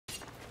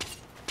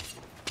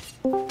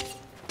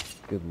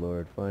Good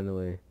lord,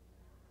 finally.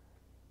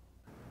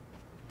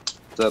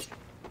 What's up?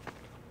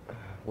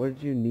 What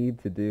did you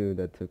need to do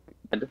that took...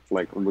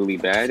 Like really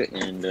bad,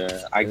 and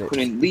I And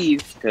couldn't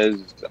leave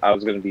because I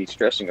was gonna be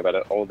stressing about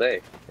it all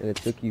day. it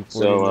took you 40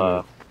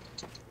 So,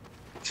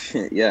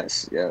 minutes.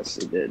 yes,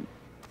 it did.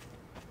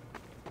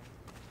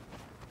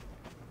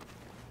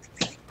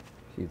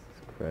 Jesus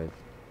Christ.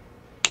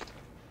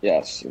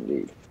 Yes,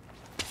 indeed.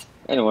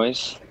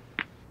 Anyways,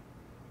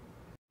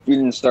 you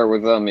didn't start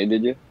with me,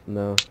 did you?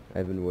 No,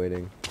 I've been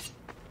waiting.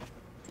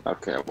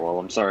 Okay, well,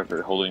 I'm sorry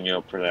for holding you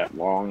up for that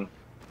long.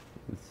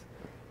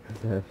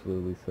 This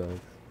absolutely sucks.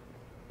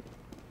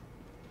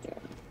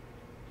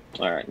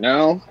 Alright,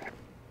 now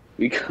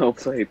we go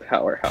play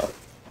Powerhouse.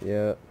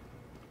 Yeah.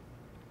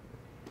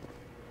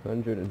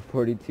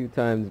 142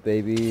 times,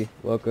 baby.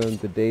 Welcome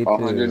to day 2.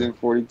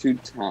 142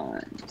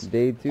 times.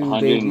 Day 2,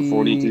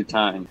 142 baby.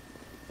 times.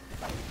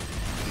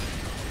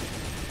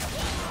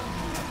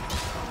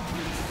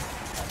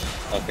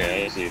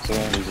 Okay, I see.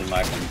 Someone was in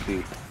my phone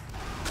too.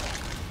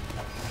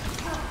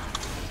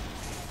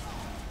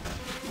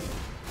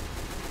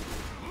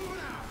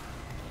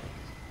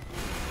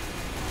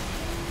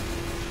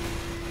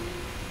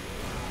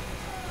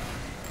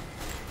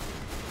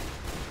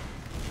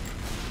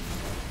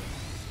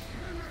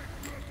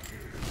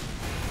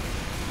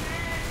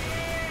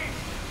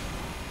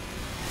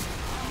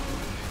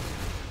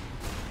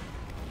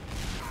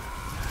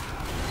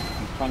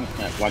 Trying to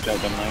snap. Watch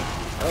out, dumb knight.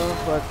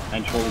 Oh, fuck.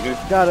 And shoulder.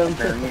 Got him.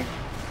 Apparently.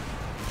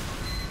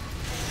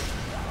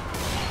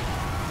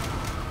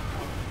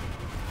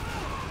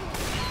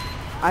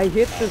 I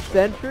hit the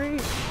sentry?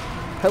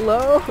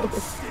 Hello?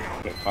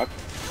 Okay, fuck.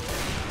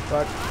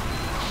 Fuck.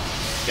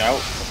 Scout.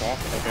 Fuck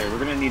off. Okay, we're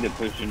gonna need to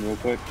push in real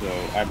quick, so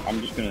I'm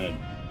just gonna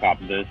pop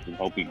this and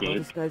hope we get Oh, it.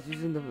 this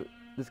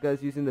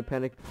guy's using the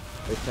panic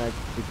attack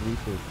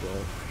decreases, so.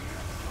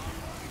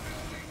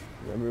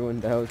 Remember when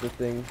that was a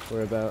thing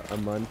for about a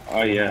month?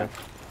 Oh yeah.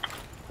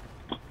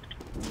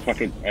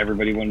 Fucking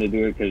everybody wanted to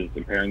do it because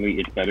apparently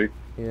it's better.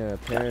 Yeah,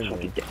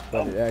 apparently.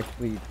 But it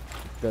actually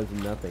does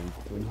nothing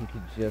when you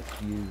could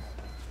just use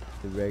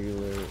the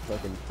regular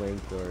fucking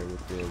flamethrower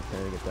with the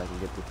panic attack and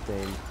get the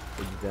same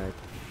exact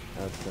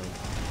outcome.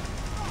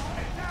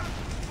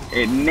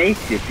 It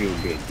makes you feel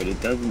good, but it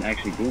doesn't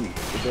actually do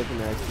anything. It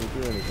doesn't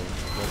actually do anything.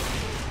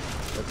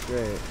 That's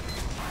great.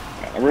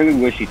 I really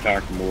wish he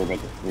talked more about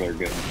the flare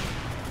gun.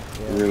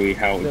 Yeah. Really,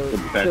 how it's the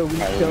best so we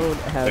pyro don't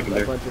have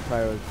secondary. a bunch of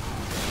pyros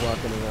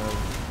walking around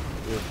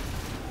with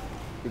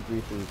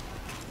degreases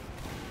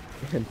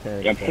and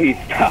panic Yeah, attacks. please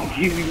stop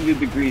using the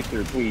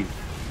degreaser, please.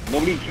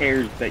 Nobody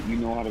cares that you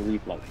know how to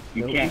reflex.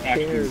 You Nobody can't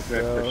actually cares,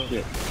 reflex bro. for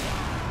shit.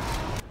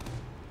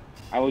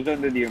 I was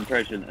under the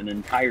impression an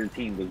entire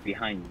team was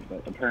behind me,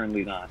 but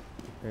apparently not.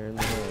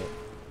 Apparently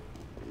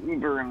not.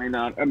 Apparently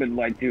not. I've been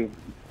lied to.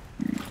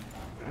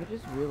 I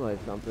just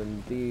realized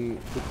something. The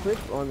clip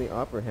on the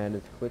upper hand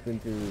is clipped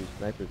into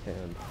Sniper's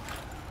hand.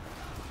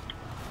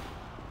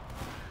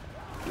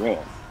 Really?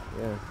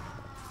 Yeah.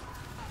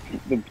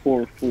 The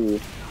poor fool.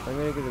 I'm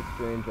gonna get a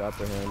strange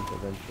upper hand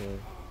eventually.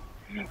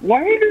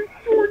 Why are there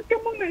 4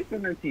 double knights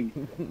on our team?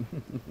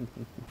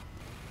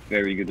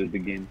 Very good at the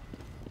game.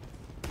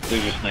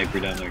 There's a sniper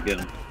down there, get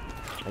him.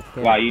 I can't.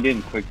 Wow, you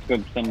didn't quick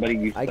scope somebody,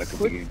 you I stuck at the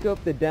quick game.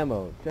 scoped the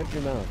demo. Shut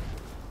your mouth.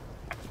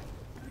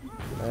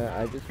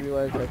 I just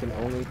realized I can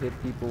only hit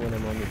people when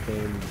I'm on the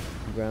same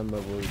ground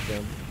level as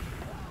them.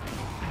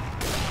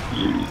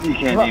 You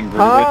can't aim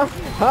Huh?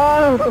 vertically.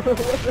 Huh? What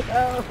the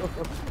hell?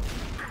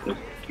 Let's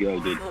go,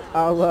 dude.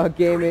 Outlaw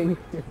gaming.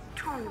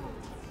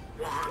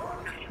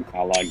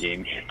 A la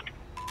game.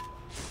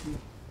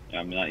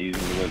 I'm not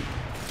using the word.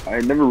 I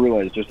never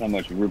realized just how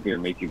much root beer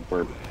makes you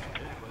burp.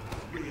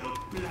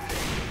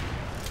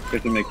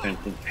 Doesn't make sense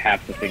since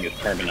half the thing is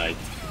carbonized.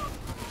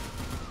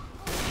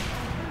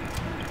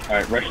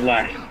 Alright, rush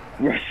last.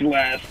 Rush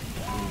last.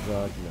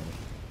 God, no.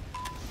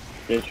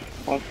 This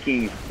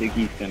fucking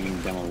sticky stemming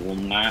demo will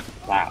not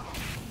stop.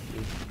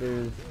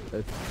 There's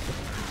a...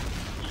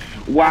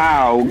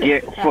 Wow,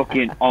 get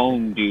fucking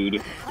owned,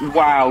 dude.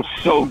 Wow,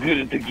 so good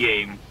at the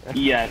game.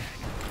 Yes.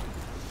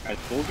 A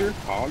soldier?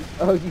 Hog?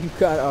 Oh, you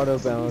got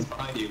autobound.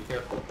 Behind you,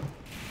 careful.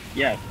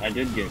 Yes, I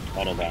did get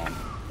autobound.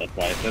 That's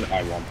why I said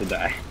I want to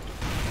die.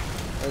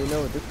 Oh, you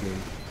know what this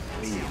means.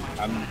 Please,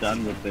 I'm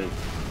done with this.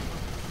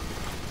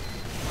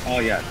 Oh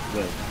yes,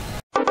 this.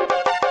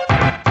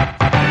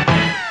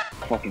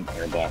 Fucking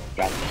air blast,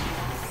 got them.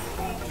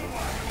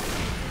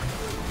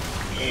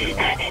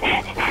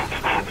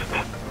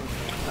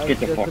 Get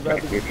the fuck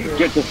back here.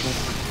 Get the fuck.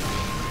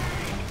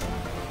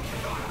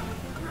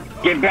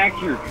 Get back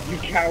here, you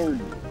coward!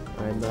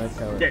 I'm not a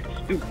coward. That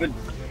stupid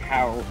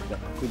pyro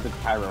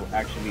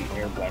actually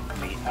air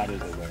blasted me out of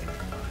the way.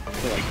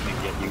 So I can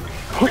get you.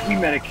 Quit me,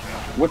 medic!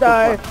 What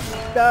Die! the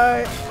fuck?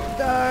 Die!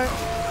 Die!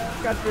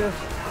 Gotcha!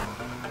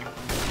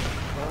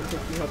 Mom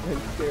picked me up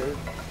and scared.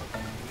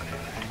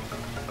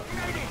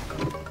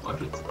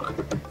 Watch it,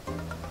 Spartan.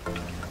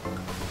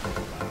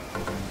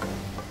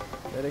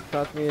 Medic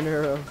cost me an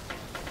arrow.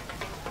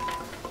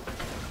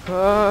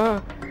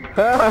 Ah!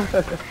 Ah!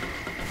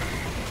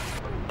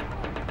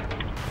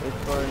 Hey,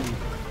 Spartan.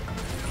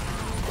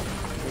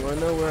 You wanna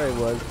know where I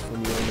was when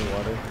you were in the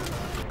water?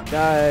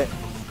 Die!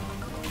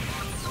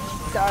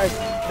 Die!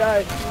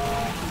 Die!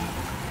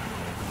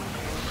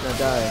 Now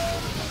die.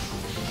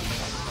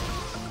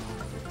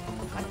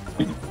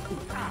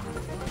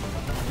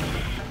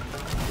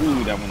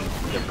 Ooh, that one's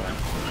different.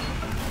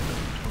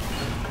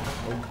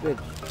 Oh,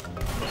 bitch.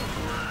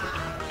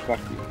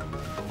 Fuck you.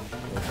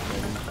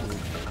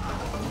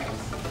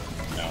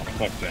 No,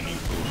 fuck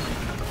Chinese food.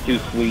 Too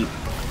sweet.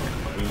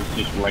 It's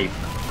just rice.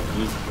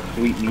 Just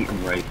sweet meat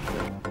and rice.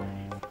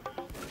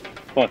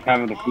 Plus, half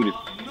of the food is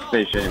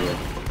fish anyway.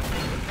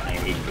 I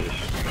hate fish.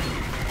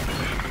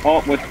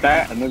 Oh, what's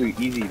that? Another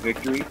easy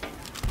victory?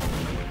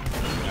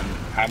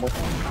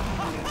 Hamilton?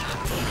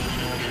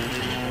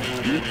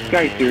 This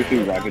guy seriously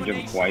rocket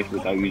jumped twice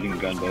without using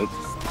gunboats.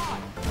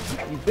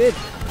 You bitch!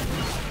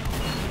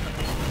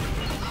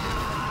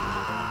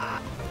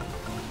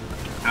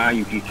 Ah,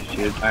 you piece of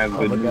shit. I have Oh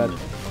good my god.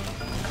 movement.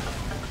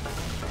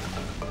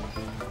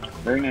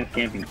 Very nice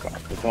camping spot.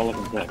 That's all it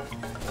was like.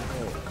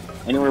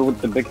 Anywhere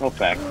with the big health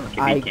pack can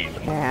I be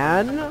camping.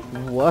 can?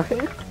 What?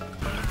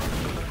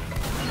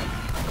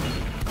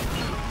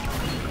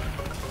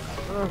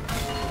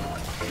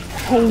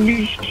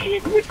 Holy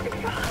shit! What the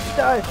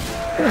Die!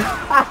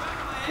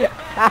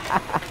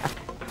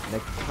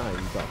 Next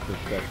time, Dr.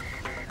 Seth.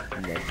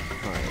 Next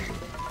time.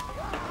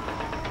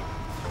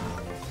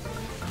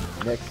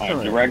 Next time.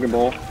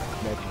 draggable.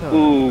 Next time.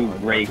 Ooh, on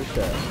great. Dr.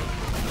 Seth.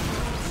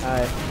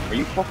 Hi. Are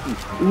you fucking...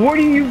 What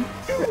are you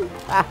doing?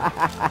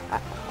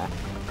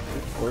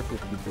 This forces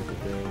keep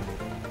disappearing.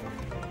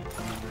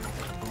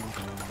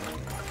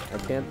 I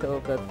can't tell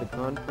if that's the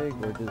config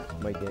or just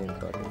my game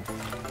fucking.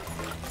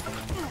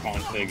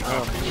 Config.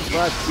 Oh,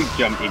 fuck. You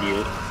jump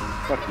idiot.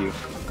 Fuck you.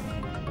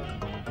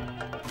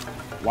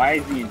 Why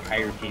is the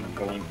entire team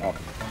going up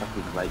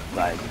fucking right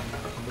side?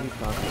 What are you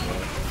talking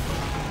about?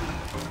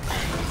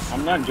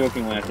 I'm not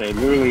joking when I say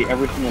literally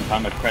every single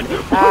time I tried to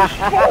push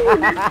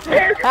forward, it's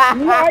there.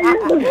 Why are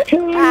you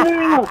killing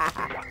me?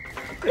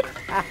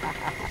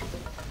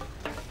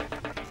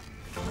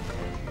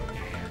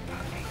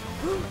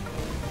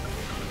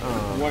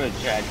 What a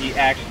chat. He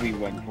actually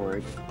went for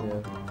it.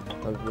 Yeah,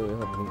 I was really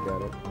hoping he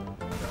got it.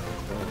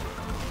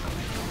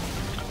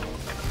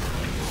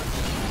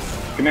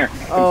 Come here.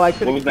 Oh, I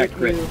could What was have that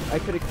crit crit? you. I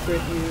could have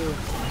crit you.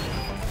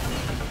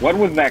 What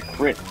was that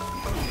crit?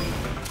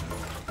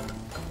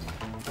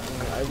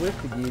 I wish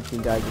the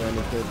guillotine diagram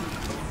could.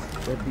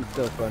 That'd be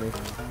so funny.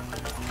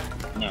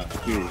 No,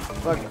 seriously.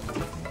 Fuck.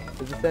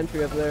 There's a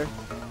sentry up there.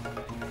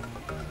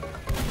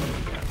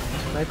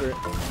 Sniper.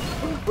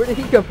 Where did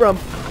he come from?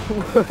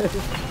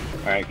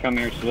 Alright, come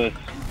here, Swiss.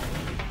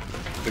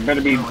 There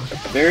better be...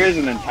 There is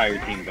an entire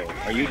team, though.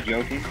 Are you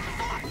joking?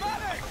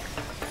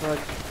 Fuck.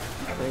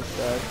 Thanks,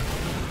 God.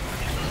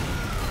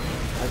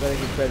 I gotta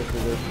get credit for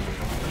this.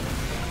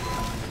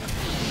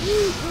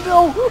 No!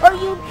 Are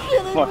you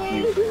kidding Fuck me?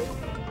 you.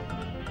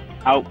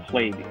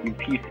 Outplayed, you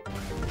piece.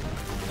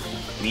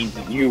 Means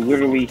you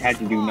literally had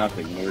to do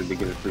nothing in order to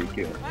get a free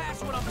kill.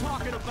 That's what I'm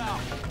talking about.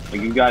 But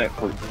you got it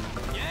for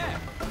Yeah.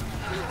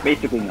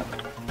 basically nothing.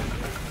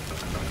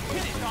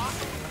 Hit it, Doc.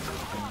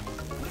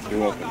 You're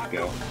welcome,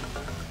 Skill.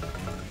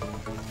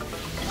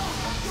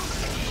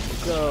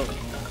 So...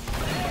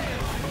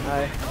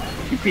 Hi.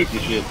 You piece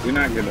of shit. You're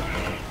not gonna...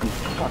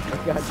 Fuck, I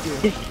got you.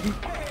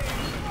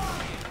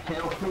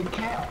 Help me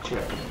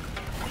capture.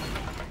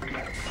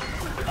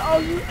 Oh,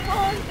 you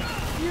fuck!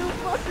 You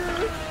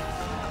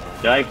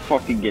fucker! Did I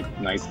fucking get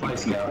sniped?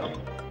 Spice Girl.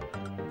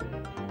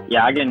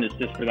 Yeah, I get an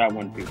assist for that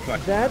one too.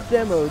 Fuck. That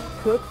demo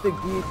took the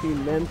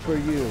guillotine meant for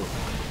you.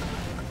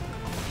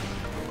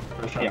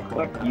 Yeah,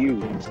 fuck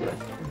you.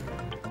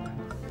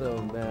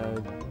 So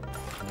mad.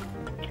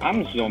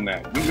 I'm so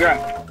mad. You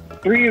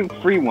got 3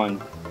 free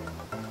ones.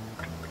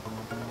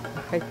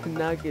 I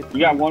cannot get. You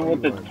got one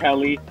with the one.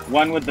 telly,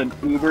 one with the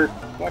Uber.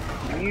 Fuck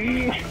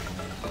you.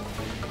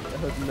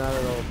 That was not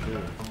at all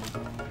true.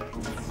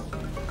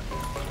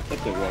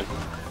 Yes, it was.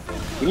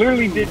 You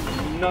literally did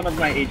none of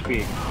my HP.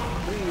 Please,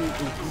 and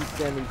keep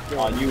standing still.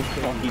 Oh, you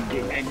fucking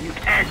did, and you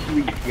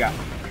actually got.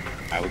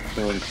 I was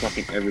throwing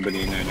fucking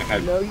everybody in there, and I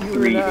had No, you were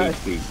 3 not.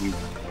 HP. You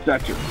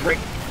such a prick.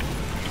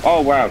 Oh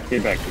wow,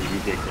 get back here, you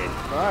dickhead.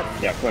 Fuck.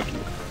 Yeah, fuck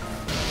you.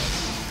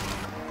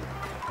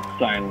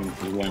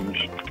 Silence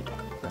lunge.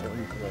 I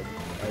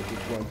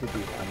just want to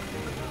be happy.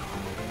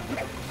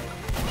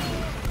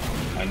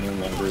 I no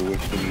longer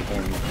wish to be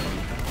horny.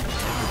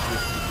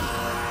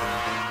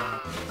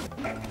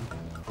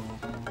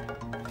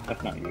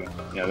 That's not you.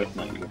 Yeah, that's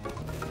not you.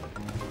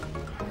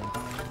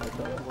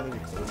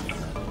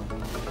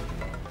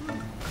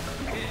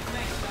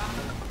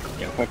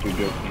 Yeah, fuck your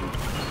joking.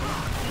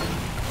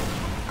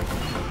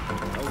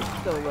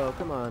 Oh, so low,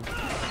 come on.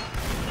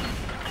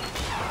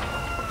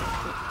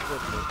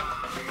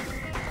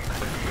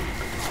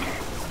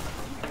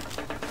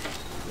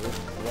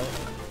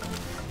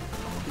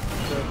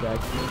 Back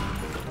to me.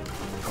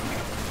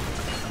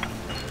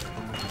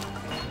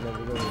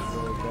 Never gonna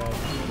go back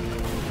to you.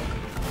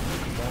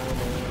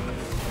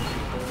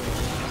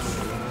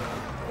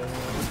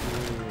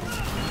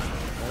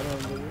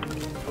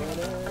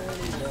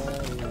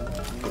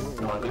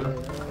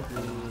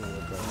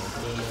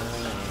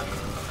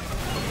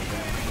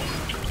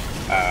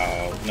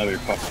 another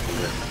fucking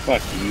crit.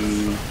 Fuck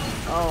you.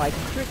 Oh, I can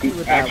trick you You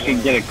with that actually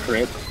one. get a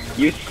crit?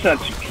 You're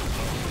such a...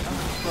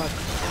 Fuck.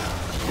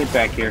 Get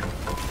back here.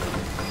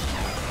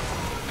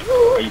 No!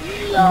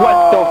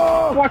 What the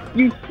fuck,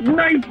 you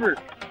sniper?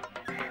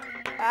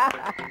 I'm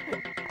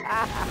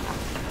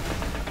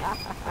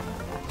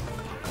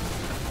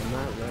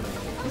not running.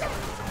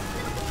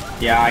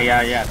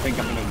 Yeah. I think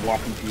I'm gonna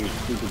walk into your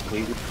stupid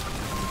place.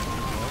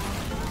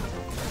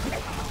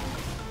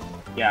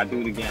 Yeah, do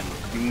it again.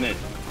 You missed.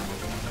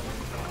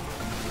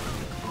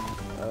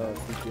 Oh,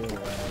 keep doing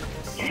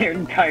that. Your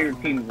entire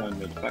team's on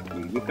this. Fuck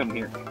you. You come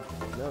here.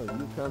 No,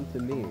 you come to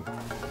me.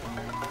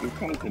 You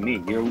come to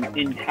me. Your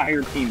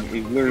entire team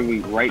is literally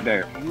right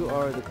there. You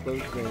are the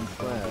close range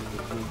class,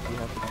 which means you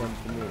have to come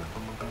to me.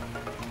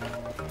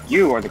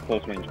 You are the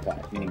close range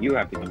class, meaning you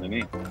have to come to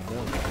me. No.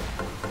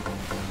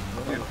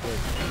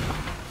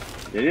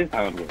 It is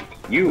how it works.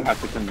 You have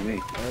to come to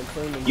me. I'm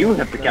playing the You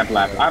have to cap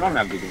lap. I don't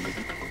have to do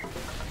anything.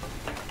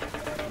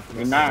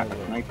 You're not a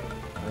sniper.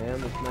 I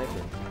am a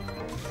sniper.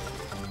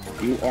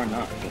 You are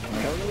not a Tell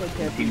sniper. me I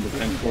can't Team do 50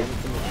 defense. damage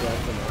from across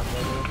the map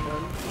right now,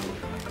 son?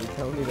 You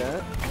tell me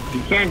that?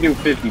 You can't do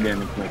 50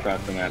 damage from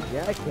across the map.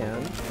 Yeah, I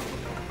can.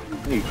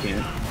 No, you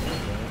can't.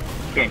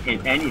 You can't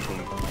hit anything.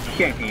 You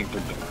can't aim for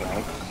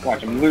projectiles.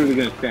 Watch, I'm literally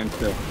gonna stand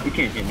still. You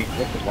can't hit me.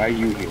 Why are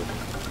you here?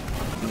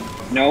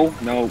 No,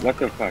 what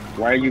the fuck?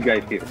 Why are you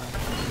guys here?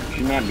 You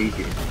should not be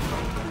here.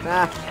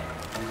 Ah!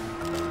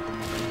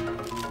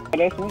 What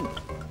else wins? Oh,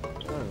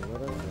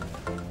 what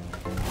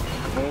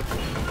else?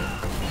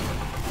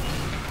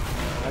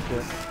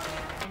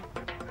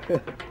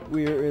 Gotcha.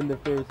 We are in the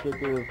first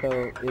circle of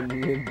hell in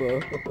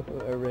limbo.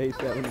 Erase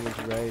that one was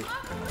right.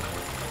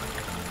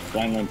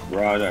 Silent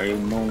Rod, I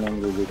no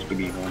longer wish to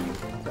be home.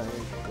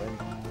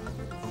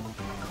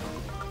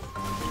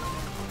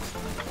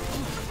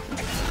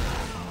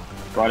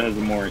 Rod has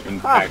a more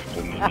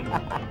impactful meaning.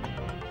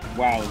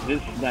 Wow,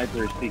 this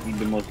sniper is taking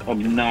the most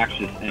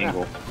obnoxious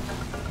angle.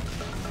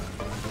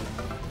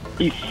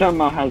 He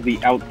somehow has the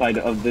outside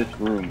of this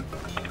room.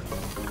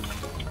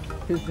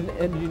 There's an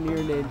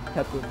engineer named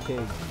Peppa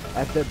Pig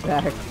at the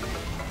back,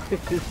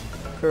 just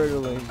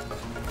hurtling.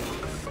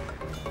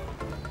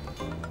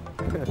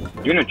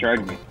 You're gonna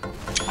charge me.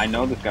 I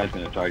know this guy's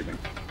gonna charge me.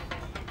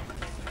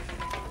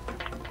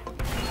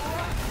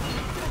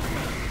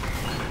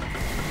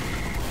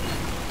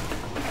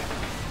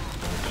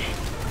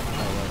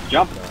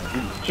 Jump!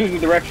 Choose the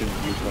direction,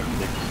 you fucking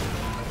dick.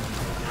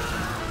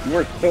 You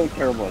are so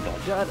terrible at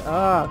that. Shut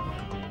up!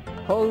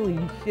 Holy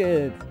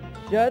shit!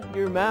 Shut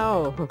your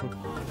mouth!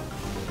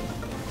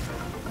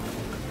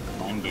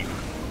 Mind game.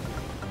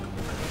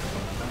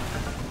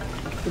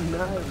 You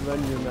cannot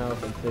run your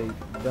mouth and say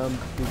dumb,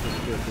 stupid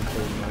shit and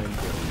say mind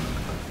game.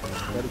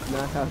 That is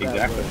not how that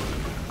Exactly.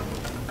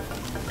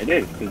 works. It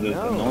is, because it's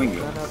No, annoying that's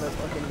you. not how that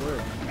fucking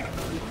works.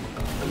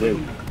 It is.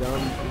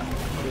 Dumb, stupid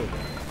shit.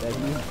 That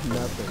means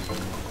nothing.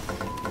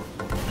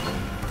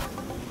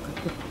 What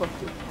the fuck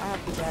is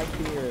happening back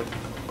here?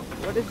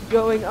 What is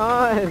going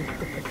on?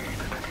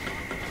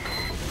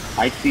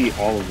 I see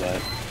all of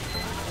that.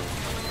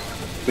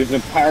 There's a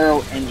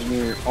pyro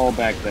engineer all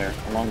back there,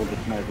 along with the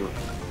sniper.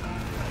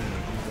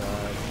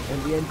 God.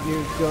 And the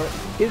engineer's going.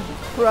 His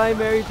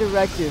primary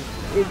directive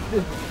is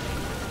to.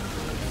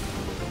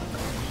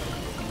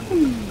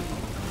 This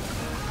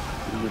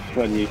is the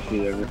funniest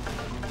shit ever.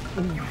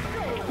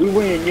 We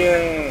win,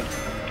 yeah!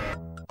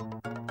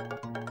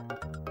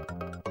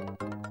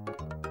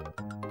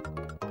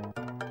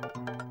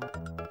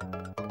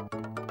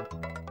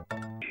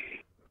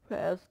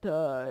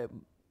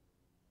 Pastime.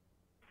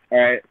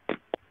 Alright.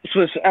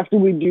 So after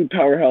we do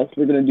Powerhouse,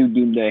 we're gonna do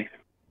Doomsday.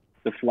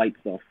 The flight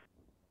stuff.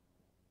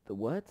 The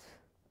what?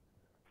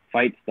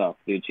 Fight stuff,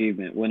 the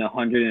achievement. Win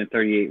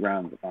 138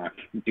 rounds on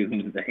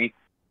Doomsday.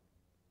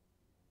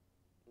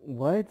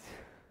 What?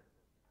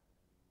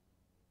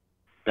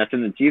 That's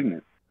an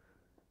achievement.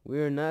 We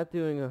are not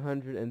doing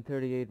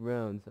 138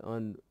 rounds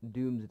on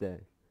Doomsday.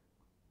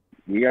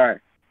 We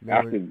are. No,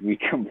 After we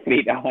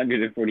complete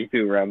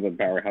 142 rounds of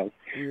Powerhouse.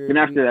 we're, Then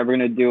after that, we're going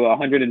to do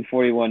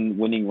 141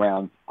 winning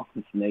rounds on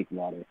Snake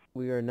Water.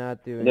 we are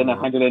not doing And then that.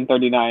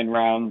 139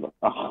 rounds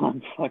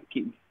on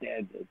fucking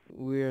Standard.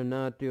 We are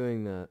not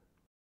doing that.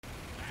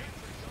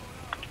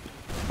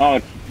 Oh,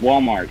 it's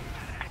Walmart.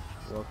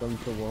 Welcome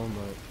to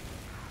Walmart.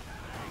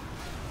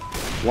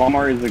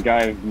 Walmart is the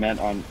guy I've met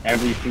on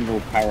every single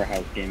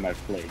Powerhouse game I've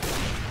played.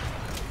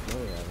 No,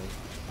 you haven't.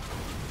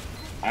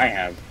 I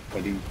have,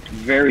 but he's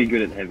very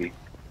good at heavy.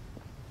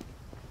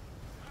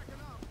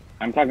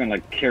 I'm talking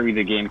like carry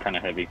the game kind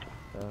of heavy.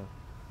 Oh,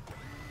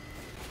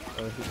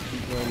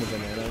 he's going to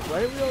bananas.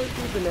 Why do we always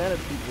do banana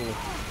people?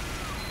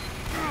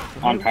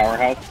 On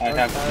Powerhouse, I On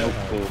have Powerhouse.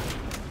 no clue.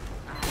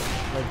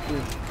 Like,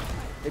 dude,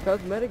 the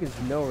cosmetic is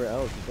nowhere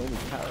else. It's only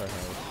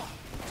Powerhouse.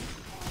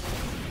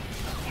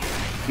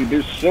 Dude,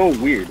 they're so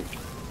weird.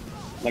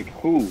 Like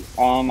who?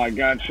 Oh my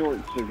god, short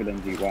circuit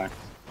MZY.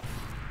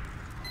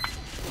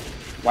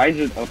 Why is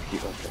it up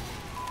here? Okay.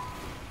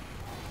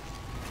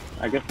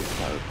 I guess it's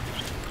hard.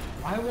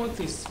 I want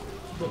this.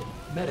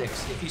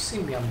 Medics, if you see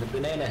me, I'm the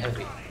banana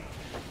heavy.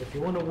 If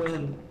you want to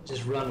win,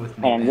 just run with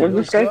me. Where's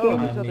this guy Oh,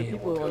 going? there's other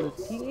people on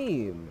this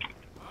team.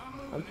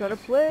 I'm trying to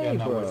play, Yeah,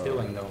 not bro. worth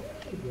healing though.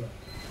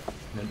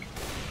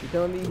 You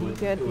telling me you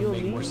can't it heal would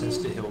make me? more sense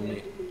to heal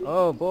me.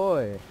 Oh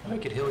boy. I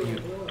could heal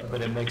you,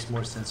 but it makes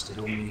more sense to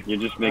heal me. You're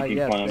just making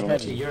yes, fun of the him.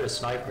 heavy. Actually, you're a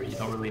sniper. You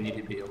don't really need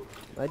to be healed.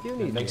 I do It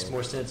need makes heal.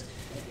 more sense.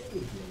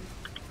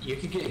 You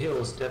could get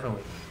heals,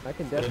 definitely. I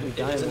can But it, definitely it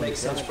die in doesn't one make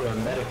sense shot. for a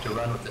medic to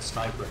run with a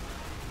sniper.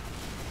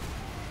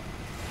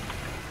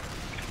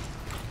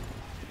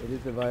 It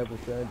is a viable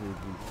strategy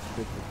if you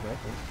switch the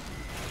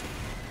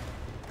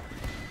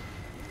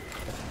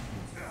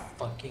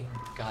Fucking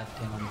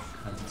goddamn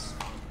cunts.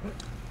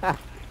 Ha!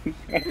 I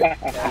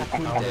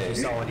don't know if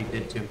you saw what he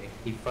did to me.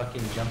 He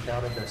fucking jumped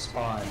out of the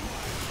spawn and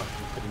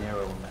fucking put an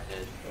arrow in my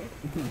head.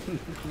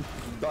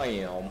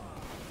 Damn.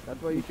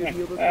 That's why you should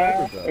heal the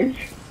sniper, bro.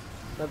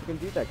 Sniper can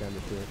do that kind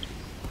of shit.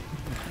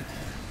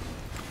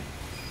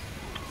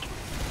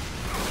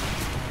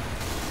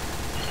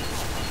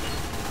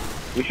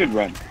 We should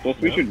run. Just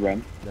we should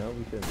run. No,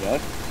 we shouldn't.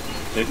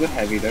 Yes. There's a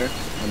heavy there.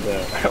 And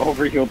the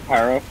overhealed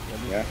pyro.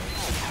 Yeah.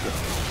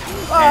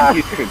 And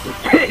he's good.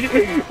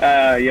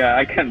 Yeah,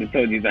 I kinda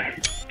told you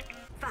that.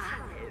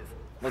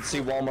 Let's see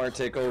Walmart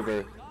take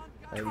over.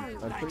 I'm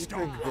pretty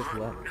sure he just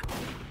left.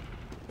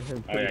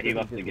 Oh yeah, he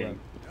left the game.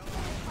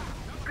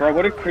 Bro,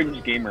 what a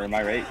cringe gamer, am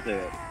I right? What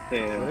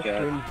a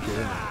Chat. cringe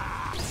game.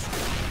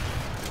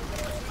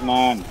 Come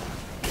on.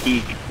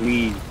 Peek,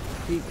 please.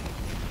 Peek.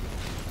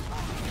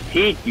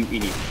 Peek, you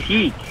idiot.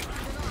 Peek!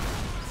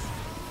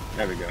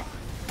 There we go.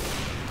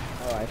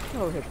 Oh, I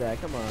still hit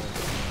that. Come on.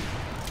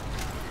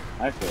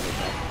 I feel it.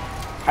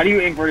 How do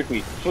you aim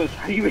vertically? Swiss,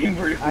 how do you aim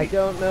vertically? I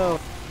don't know.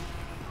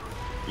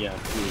 Yeah,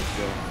 please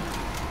go.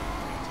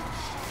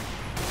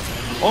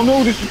 Oh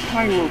no, this is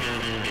Pyro!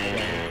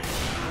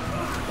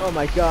 Oh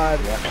my god.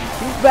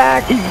 He's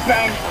back! He's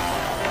back!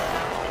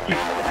 He's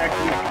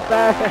actually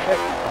Back!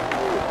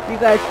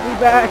 He's actually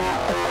back!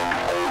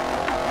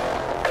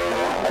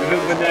 The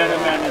banana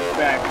man is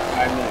back.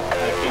 I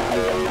can't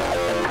believe I'm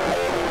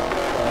not.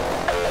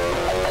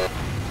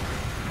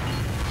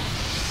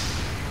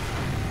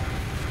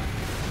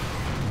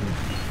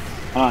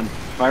 Hold on,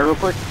 fire real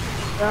quick.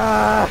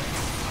 Ah!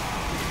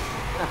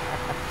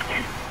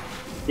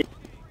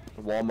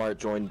 Walmart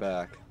joined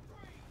back.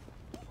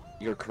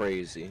 You're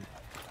crazy.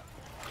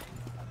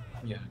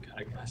 Yeah,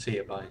 I see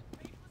it, bye.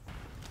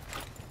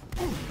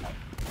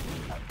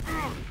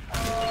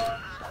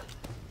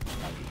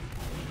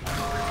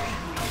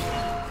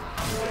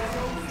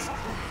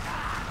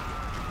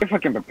 You're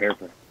fucking prepared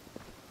for it.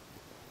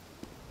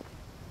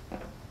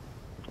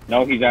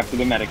 No, he's after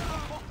the medic.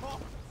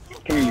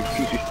 Come here, you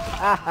piece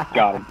of...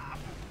 Got him.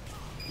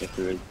 Yes,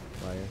 there is.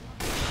 Liar.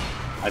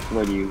 I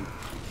swear to you.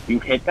 You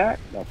hit that?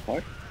 The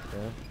fuck?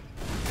 Yeah.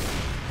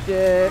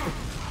 Shit!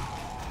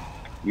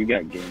 You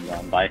got gamed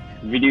on by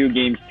Video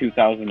Games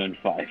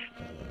 2005.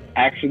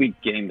 Actually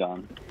gamed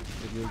on.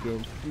 Video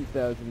Games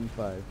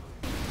 2005.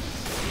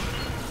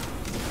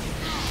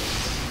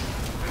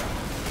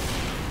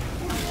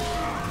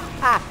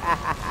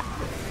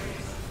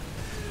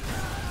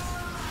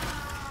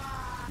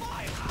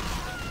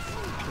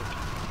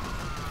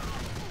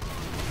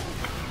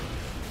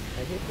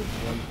 I hit this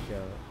one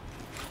scout.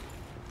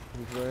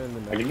 He's wearing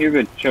the I can hear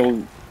the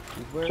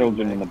he's wearing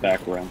children in the Max's-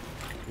 background.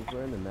 He's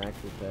wearing the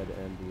Max's head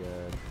and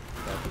the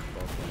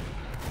basketball cap.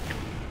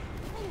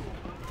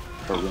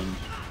 For wins.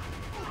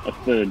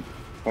 That's the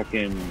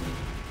fucking...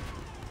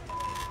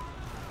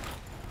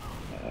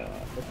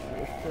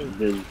 It's the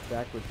the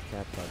backwards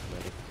cap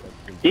cosmetic.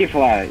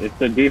 D-Fly. It's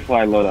the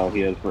D-Fly loadout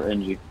he has for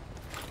NG.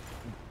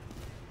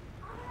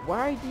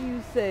 Why do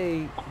you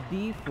say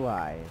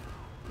D-Fly?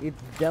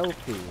 It's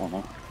Delphi. I don't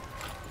know.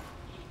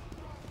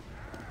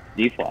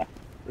 D-Fly.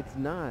 It's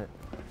not.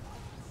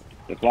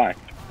 The fly.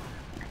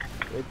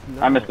 It's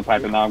not. I missed the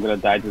pipe and now I'm gonna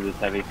die to this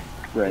heavy.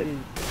 Great. It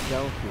is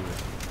Delphi.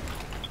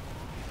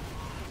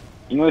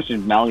 English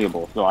is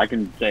malleable, so I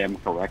can say I'm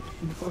correct.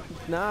 No,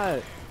 it's not.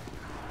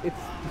 It's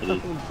It is.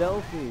 fucking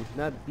Delphi,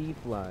 not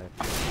D-Fly.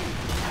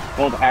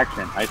 Bold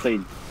accent. I say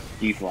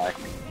D-Fly.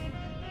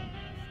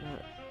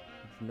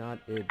 It's not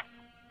it.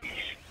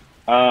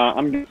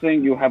 I'm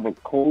guessing you have a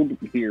cold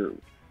beer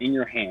in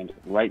your hand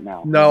right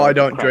now. No, I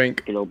don't Crack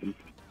drink. it open.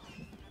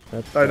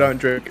 That's I don't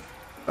drink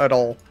at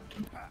all.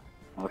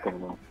 Okay,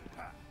 well.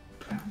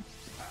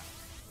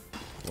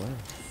 What?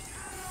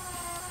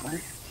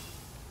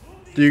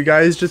 Do you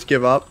guys just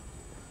give up?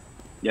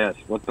 Yes,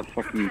 what the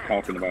fuck are you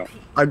talking about?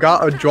 I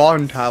got a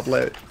drawing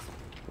tablet.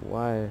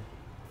 Why?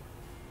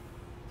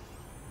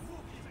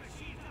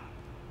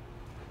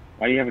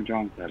 Why do you have a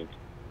drawing status?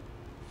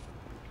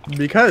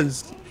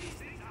 Because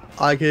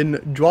I can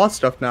draw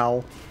stuff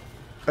now.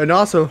 And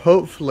also,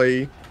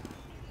 hopefully,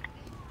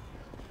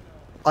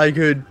 I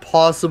could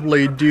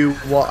possibly do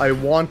what I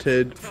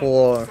wanted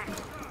for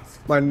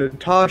my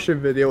Natasha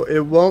video. It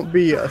won't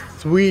be a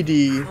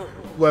 3D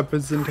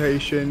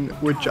representation,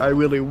 which I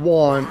really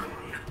want,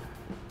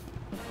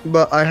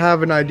 but I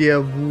have an idea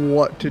of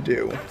what to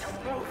do.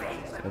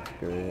 That's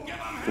great.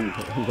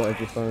 I'm glad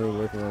you're finally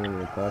working on the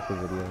Natasha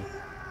video.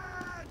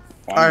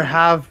 I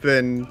have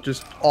been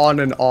just on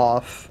and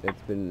off.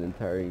 It's been an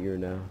entire year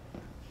now.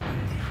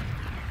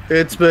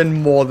 It's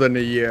been more than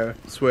a year,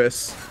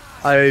 Swiss.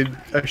 I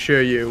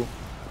assure you.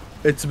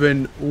 It's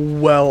been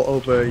well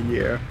over a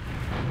year.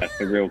 That's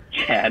the real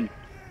Chad.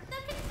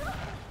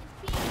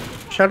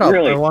 Shut up,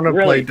 Really? I want to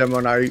Really? play Demo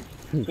Night.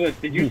 Swiss,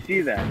 did you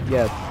see that?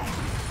 Yes.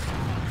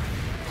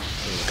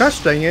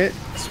 Gosh dang it,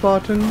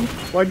 Spartan.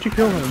 Why'd you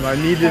kill him? I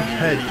needed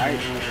head.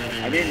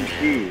 I didn't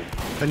see you.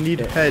 I need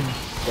head.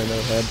 So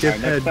no head. Give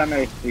Alright, head. next time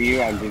I see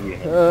you, I'll give you a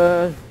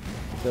head.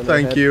 So no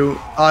Thank head. you.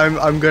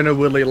 I'm gonna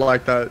really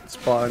like that,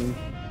 Spartan.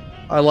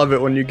 I love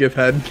it when you give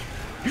head.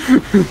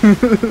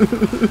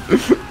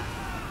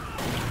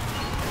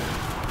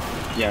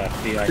 Yeah,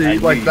 see, I See, knew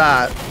like you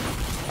that.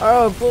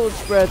 Oh, bullet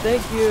spread,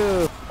 thank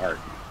you!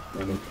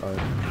 did art.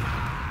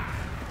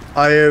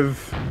 I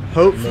have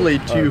hopefully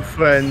Make 2 art.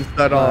 friends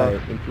that are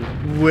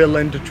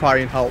willing to try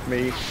and help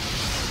me.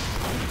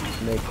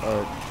 Make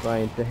art, try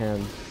into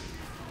hand.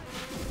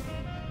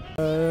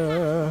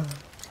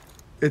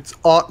 It's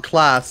art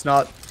class,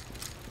 not...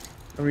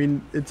 I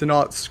mean, it's an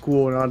art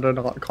school, not an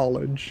art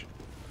college.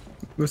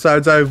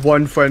 Besides, I have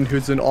one friend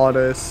who's an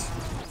artist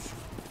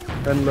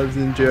and lives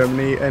in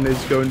Germany and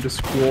is going to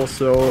school,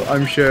 so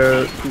I'm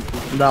sure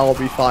that'll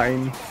be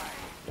fine.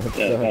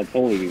 Yeah, that'll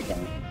totally be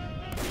fine.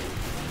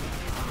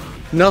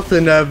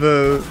 Nothing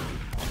ever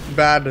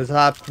bad has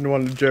happened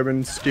when a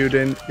German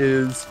student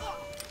is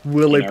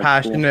really In art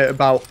passionate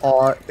about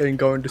art and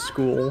going to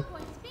school.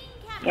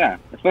 Yeah,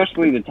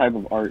 especially the type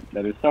of art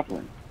that is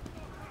suffering.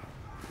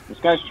 This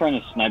guy's trying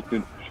to snipe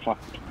through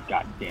fucking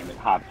goddamn it,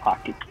 Hot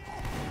Pocket.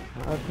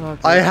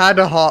 I had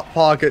a hot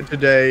pocket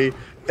today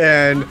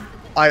and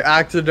I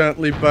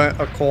accidentally burnt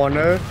a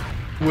corner,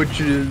 which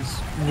is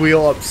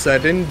real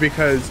upsetting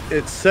because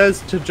it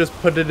says to just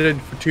put it in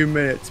for 2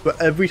 minutes,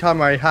 but every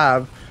time I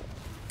have,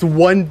 the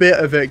one bit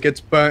of it gets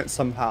burnt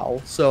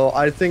somehow. So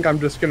I think I'm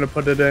just gonna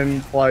put it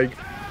in like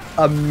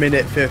a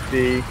minute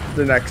 50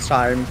 the next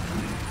time.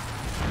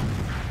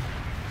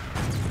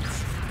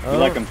 Do you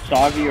like them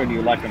soggy or do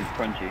you like them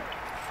crunchy?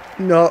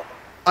 No,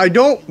 I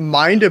don't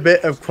mind a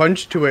bit of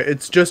crunch to it.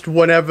 It's just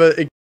whenever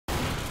it...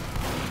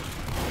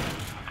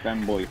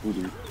 Fanboy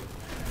hoodoo.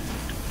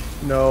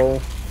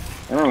 No,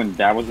 Remember when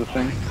that was a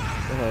thing?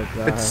 Oh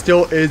god. it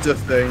still is a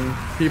thing.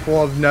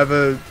 People have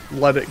never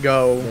let it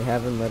go. They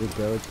haven't let it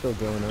go, it's still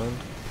going on.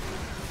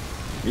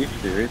 Are you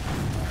serious?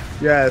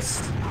 Yes,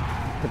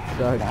 It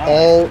sucks.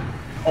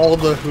 all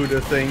the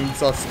Huda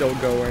things are still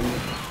going.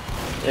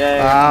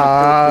 Yeah.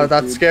 Ah,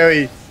 that's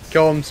scary.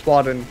 Kill him,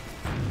 Spartan.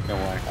 Don't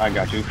worry, I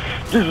got you.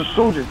 There's a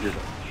soldier here.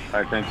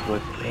 Alright, thanks,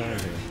 Bliss.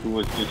 Who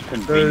was just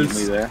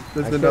conveniently there.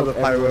 There's I another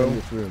killed everyone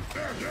in pyro. this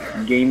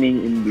room.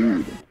 Gaming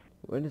indeed.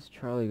 When is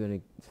Charlie gonna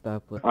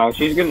stop with? Oh,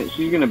 she's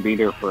gonna be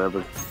there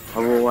forever.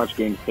 Overwatch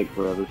games take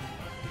forever.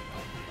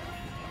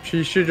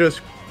 She should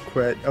just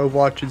quit.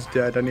 Overwatch is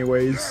dead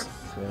anyways.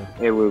 So,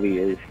 It really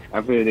is.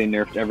 After they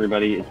nerfed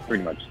everybody, it's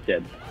pretty much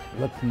dead.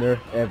 let's nerf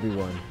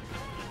everyone.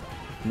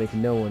 Make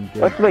no one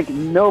good. Let's make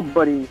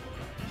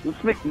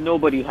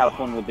nobody have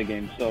fun with the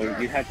game, so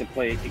you have to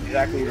play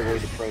exactly the way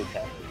the pros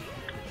have.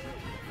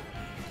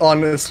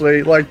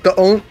 Honestly, like the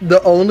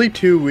only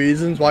 2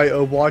 reasons why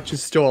Overwatch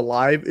is still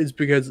alive is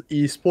because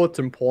esports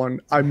and porn.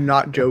 I'm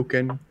not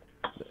joking.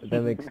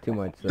 That makes too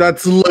much sense.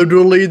 That's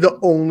literally the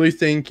only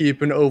thing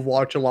keeping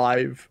Overwatch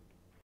alive.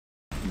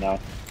 No,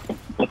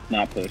 let's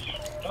not push.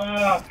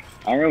 I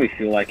don't really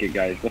feel like it,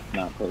 guys. Let's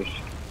not push.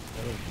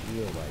 I don't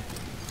feel like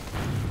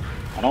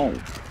it. I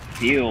don't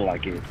feel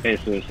like it. Hey,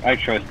 Swiss, I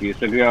trust you,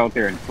 so go out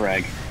there and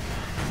frag.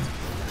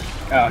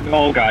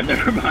 Oh god,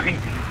 never mind.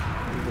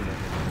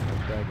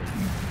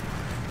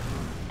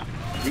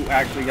 You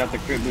actually got the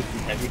crit boost in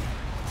heavy.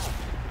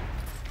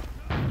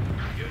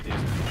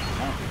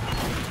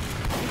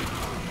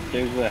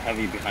 There's a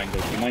heavy behind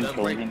us. You mind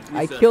killing him?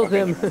 I killed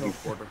him!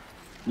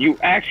 You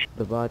actually.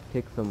 The bot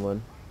kicked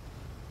someone.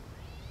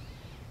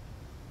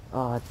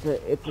 Oh, it's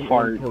an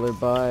Fart. end killer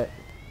bot.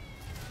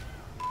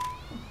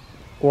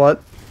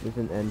 What? There's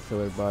an end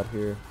killer bot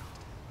here.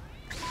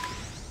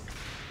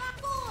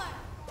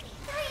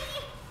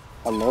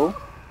 Hello?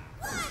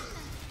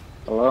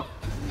 Hello?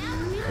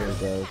 There it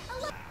goes.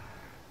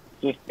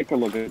 Just take a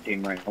look at the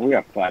team right now. We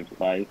got 5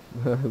 spies.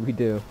 We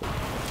do.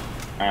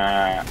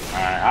 I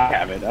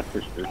have it, that's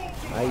for sure.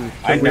 I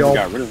I we never all-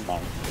 got rid of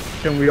mine.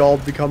 Can we all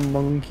become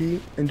monkey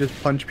and just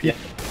punch people?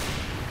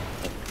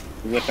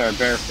 With our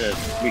bare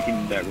fist, we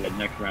can do that red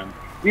next round.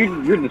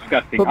 You're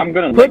disgusting. Put, I'm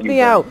gonna put let you me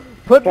go. out!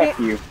 Put Fuck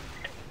me. you.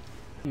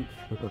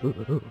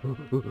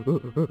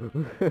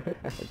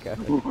 Okay.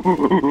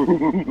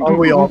 Are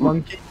we all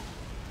monkey?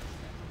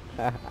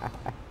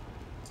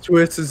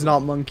 Swiss is not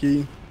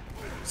monkey.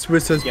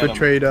 Swiss has Get 'em.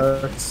 betrayed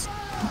us.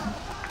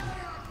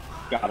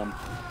 Got him.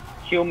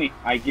 Kill me.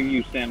 I give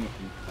you Samus.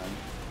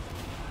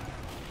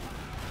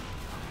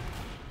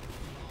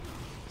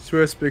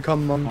 Swiss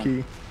become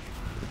monkey.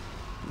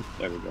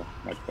 There we go.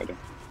 Much better.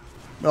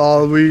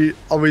 Are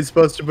we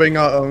supposed to bring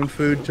our own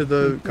food to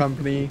the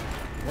company?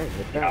 Hey,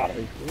 get Got that.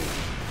 it.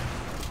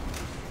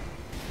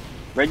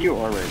 Red you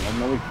or red?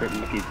 I'm really crit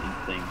Lucky's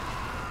thing.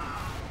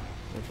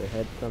 Let the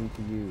head come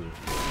to you.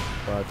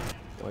 But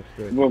watch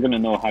this. We're gonna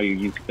know how you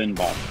use spin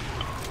bot.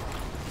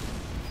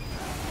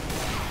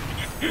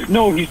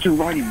 No, he's too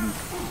riding me.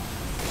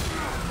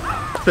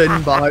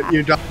 Spin bot,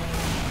 you die.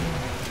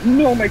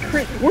 No, my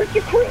crit. Where's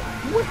the crit?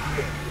 Where's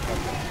the...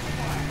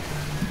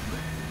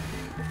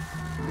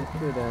 Get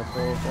good,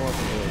 asshole. Fall off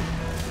the road.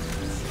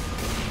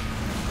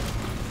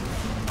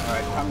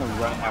 Alright, time to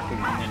run after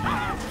the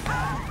ninjas.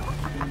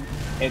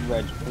 Head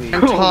Reg, please.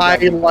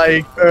 Anti,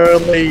 like,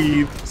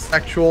 early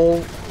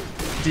sexual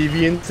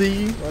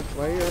deviancy. What?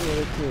 Why are you on the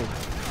other team?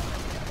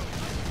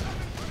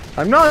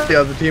 I'm not the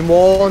other team,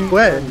 all on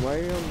win. Why are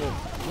you on the...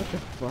 What the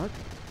fuck?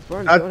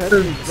 Spartan, don't That's have a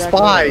the exact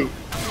spy. order.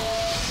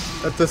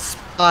 That's a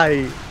spy.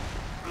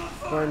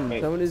 Spartan,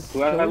 Wait, someone is... who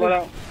have I let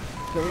out?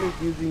 Someone is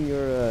using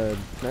your,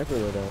 sniper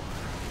loadout.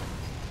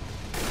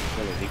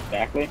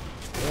 Exactly?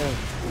 Yeah,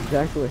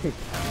 exactly.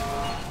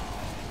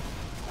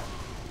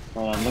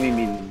 Hold on, let me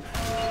meet him.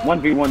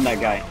 1v1 that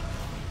guy.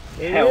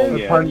 There Hell he is,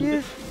 yeah. there he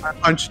is. I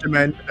punched him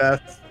in to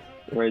death.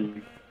 Where is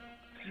he?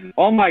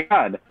 Oh my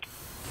god!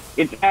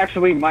 It's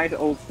actually my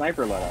old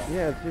sniper loadout.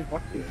 Yeah,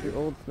 it's your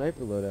old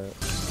sniper loadout.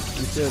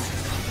 You should...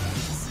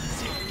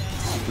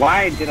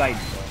 Why did I...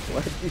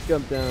 Why did you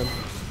jump down?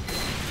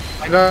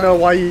 I don't know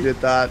why you did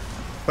that,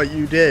 but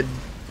you did.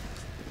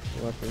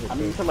 Watch it hit I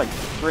mean, me. for like,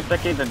 for a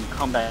second, then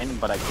come back in,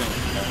 but I couldn't.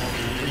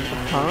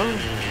 Huh?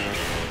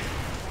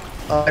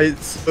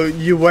 So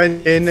you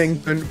went in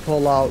and couldn't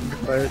pull out,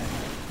 but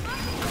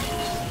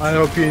I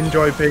hope you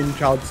enjoy paying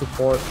child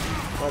support.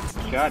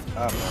 Shut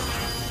up.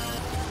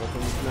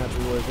 Welcome to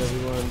Sniper Wars,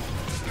 everyone.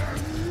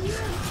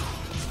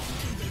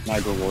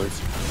 Sniper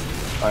Wars.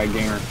 Alright,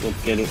 gamer,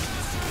 let's get it.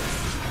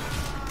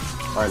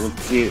 Alright,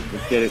 let's see it.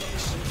 Let's get it.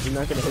 You're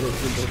not gonna hit a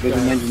single There's an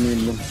shot. engineer in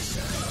them.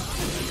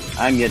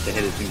 I'm yet to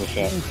hit a single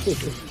shot.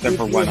 Except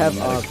for We one have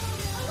medic.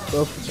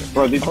 ops.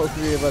 Bro, these... All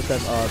three of us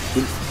have ops.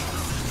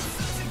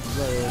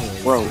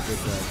 Bro. Oh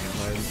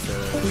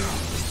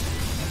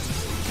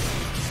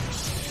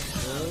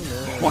no.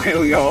 Why do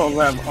we all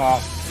have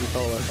off? We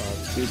all have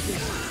ops. Stupid.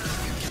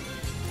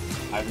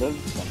 I live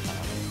somehow.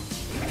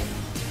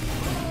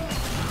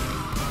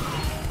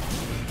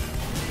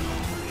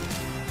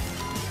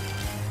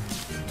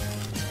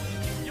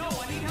 Yo, I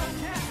need help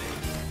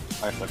tapping.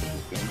 I suck at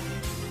this game.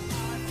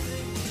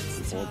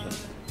 Unfortunate.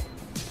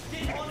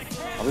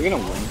 Are we gonna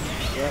win?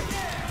 Yeah.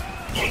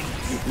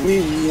 We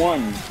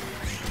won.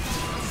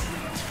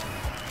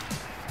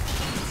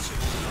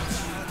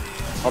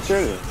 I'll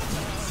tell you.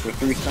 With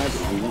 3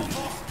 snipers, we won.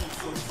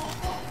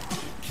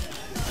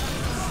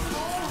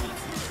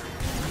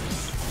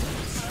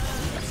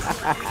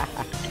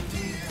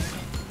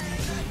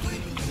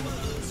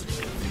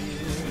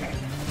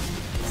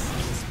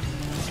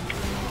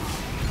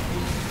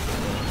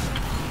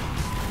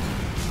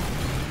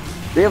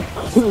 They have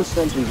 2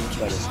 sentries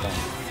inside of spawn.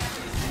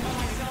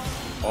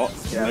 Oh,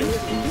 yeah.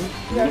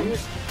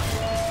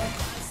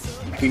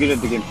 You get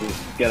it again, please.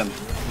 Get him.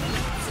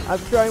 I'm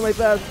trying my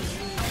best.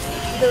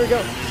 There we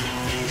go.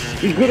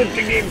 He's good at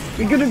the game.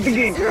 He's good at the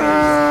game.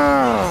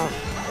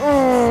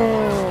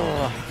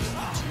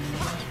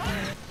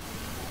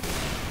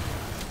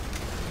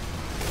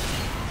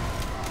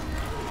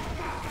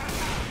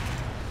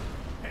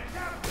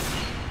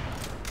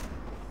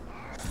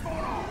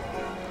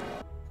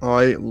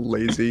 Alright,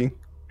 lazy.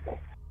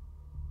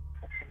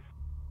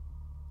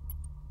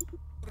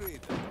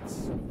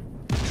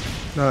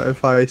 Now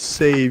if I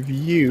save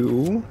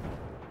you,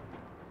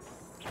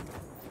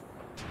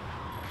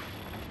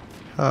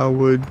 how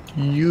would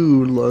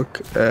you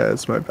look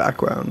as my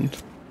background?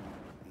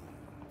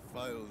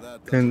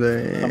 And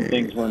Some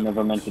things then were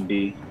never meant to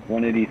be.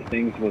 One of these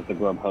things was the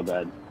Grubhub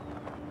ad.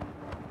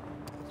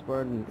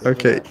 Spartan.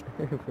 Okay.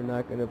 If we're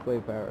not gonna play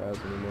Powerhouse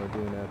anymore, do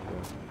an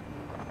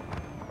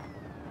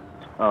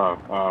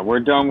outro. We're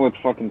done with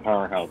fucking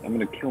Powerhouse. I'm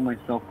gonna kill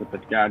myself with the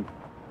god,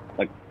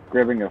 like,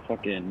 grabbing a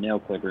fucking nail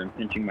clipper and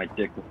pinching my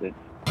dick with it.